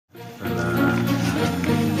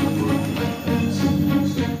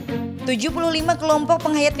75 kelompok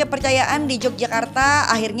penghayat kepercayaan di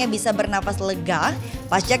Yogyakarta akhirnya bisa bernafas lega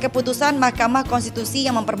pasca keputusan Mahkamah Konstitusi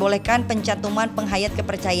yang memperbolehkan pencantuman penghayat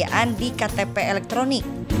kepercayaan di KTP elektronik.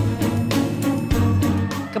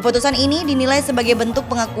 Keputusan ini dinilai sebagai bentuk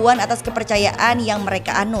pengakuan atas kepercayaan yang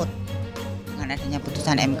mereka anut. Dengan adanya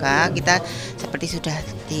putusan MK, kita seperti sudah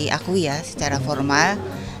diakui ya secara formal.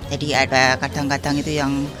 Jadi ada kadang-kadang itu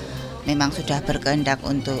yang memang sudah berkehendak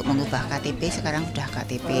untuk mengubah KTP, sekarang sudah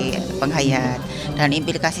KTP penghayat. Dan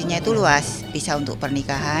implikasinya itu luas, bisa untuk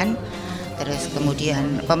pernikahan, terus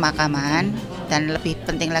kemudian pemakaman, dan lebih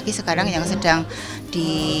penting lagi sekarang yang sedang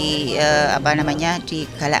digalakkan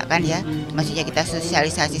ya, maksudnya kita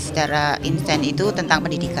sosialisasi secara instan itu tentang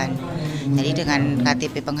pendidikan. Jadi dengan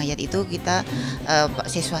KTP penghayat itu kita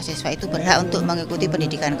siswa-siswa itu berhak untuk mengikuti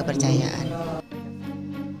pendidikan kepercayaan.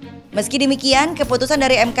 Meski demikian, keputusan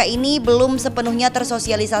dari MK ini belum sepenuhnya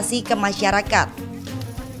tersosialisasi ke masyarakat.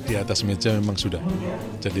 Di atas meja memang sudah.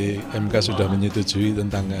 Jadi MK sudah menyetujui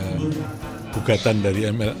tentang gugatan dari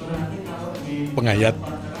penghayat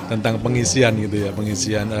tentang pengisian gitu ya,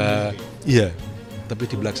 iya. Tapi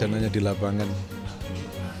di pelaksananya di lapangan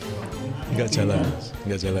nggak jalan.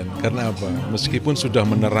 Karena apa? Meskipun sudah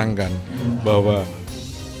menerangkan bahwa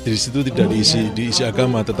di situ tidak diisi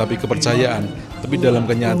agama, tetapi kepercayaan. Tapi dalam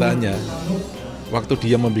kenyataannya, waktu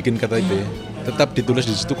dia membuat KTP, tetap ditulis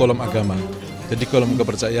di situ kolom agama. Jadi kolom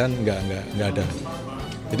kepercayaan nggak ada.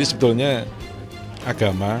 Jadi sebetulnya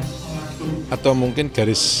agama atau mungkin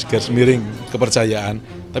garis miring kepercayaan,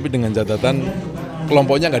 tapi dengan catatan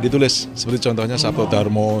kelompoknya nggak ditulis. Seperti contohnya Sabto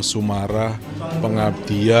Dharmo, Sumarah,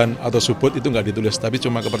 Pengabdian atau Subut itu nggak ditulis, tapi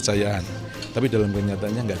cuma kepercayaan. Tapi dalam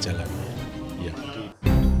kenyataannya nggak jalan. Ya.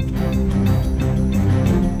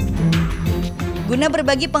 Guna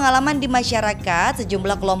berbagi pengalaman di masyarakat,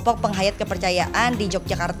 sejumlah kelompok penghayat kepercayaan di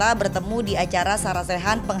Yogyakarta bertemu di acara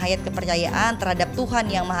sarasehan penghayat kepercayaan terhadap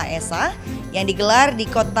Tuhan Yang Maha Esa yang digelar di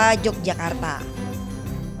kota Yogyakarta.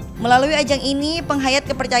 Melalui ajang ini, penghayat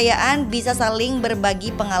kepercayaan bisa saling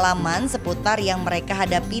berbagi pengalaman seputar yang mereka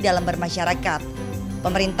hadapi dalam bermasyarakat.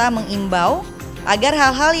 Pemerintah mengimbau agar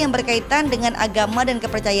hal-hal yang berkaitan dengan agama dan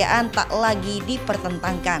kepercayaan tak lagi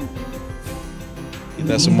dipertentangkan.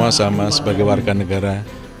 Kita semua sama sebagai warga negara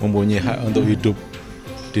mempunyai hak untuk hidup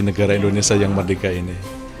di negara Indonesia yang merdeka ini.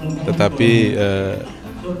 Tetapi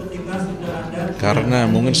karena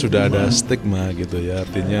mungkin sudah ada stigma gitu ya,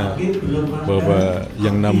 artinya bahwa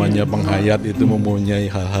yang namanya penghayat itu mempunyai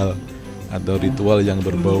hal-hal atau ritual yang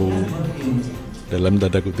berbau dalam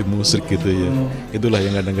tanda kutip musrik gitu ya. Itulah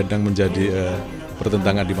yang kadang-kadang menjadi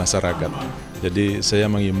pertentangan di masyarakat. Jadi saya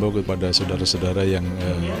mengimbau kepada saudara-saudara yang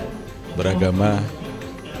beragama,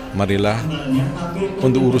 marilah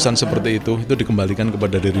untuk urusan seperti itu dikembalikan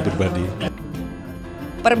kepada diri pribadi.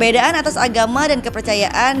 Perbedaan atas agama dan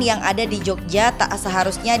kepercayaan yang ada di Jogja tak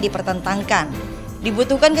seharusnya dipertentangkan.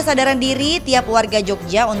 Dibutuhkan kesadaran diri tiap warga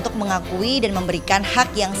Jogja untuk mengakui dan memberikan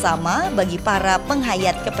hak yang sama bagi para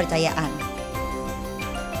penghayat kepercayaan.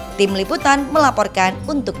 Tim Liputan melaporkan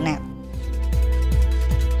untuk Net.